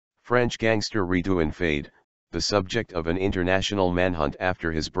French gangster Redoine Faid, the subject of an international manhunt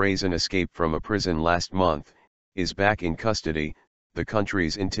after his brazen escape from a prison last month, is back in custody, the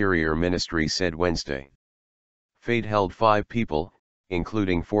country's interior ministry said Wednesday. Faid held 5 people,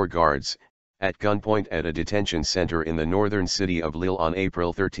 including 4 guards, at gunpoint at a detention center in the northern city of Lille on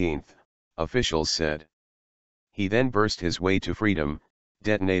April 13, officials said. He then burst his way to freedom,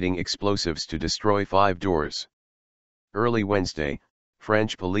 detonating explosives to destroy 5 doors. Early Wednesday,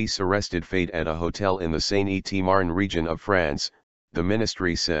 French police arrested Faid at a hotel in the Seine-et-Marne region of France, the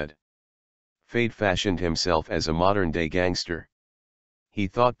ministry said. Faid fashioned himself as a modern-day gangster. He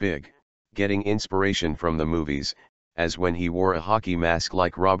thought big, getting inspiration from the movies, as when he wore a hockey mask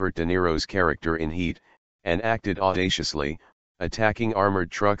like Robert DeNiro's character in Heat, and acted audaciously, attacking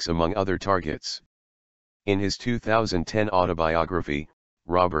armored trucks among other targets. In his 2010 autobiography,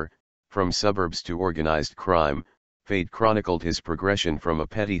 Robert, From Suburbs to Organized Crime, Faid chronicled his progression from a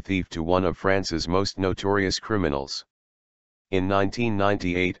petty thief to one of France's most notorious criminals. In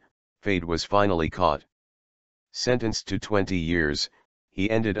 1998, Faid was finally caught. Sentenced to 20 years, he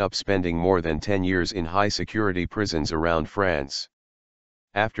ended up spending more than 10 years in high-security prisons around France.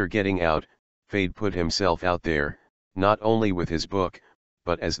 After getting out, Faid put himself out there, not only with his book,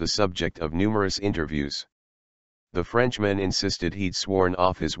 but as the subject of numerous interviews. The Frenchman insisted he'd sworn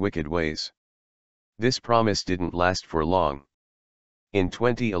off his wicked ways. This promise didn't last for long. In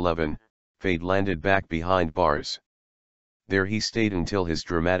 2011, Faid landed back behind bars. There he stayed until his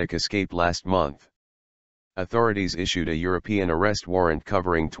dramatic escape last month. Authorities issued a European arrest warrant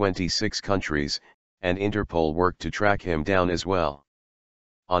covering 26 countries, and Interpol worked to track him down as well.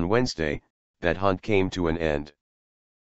 On Wednesday, that hunt came to an end.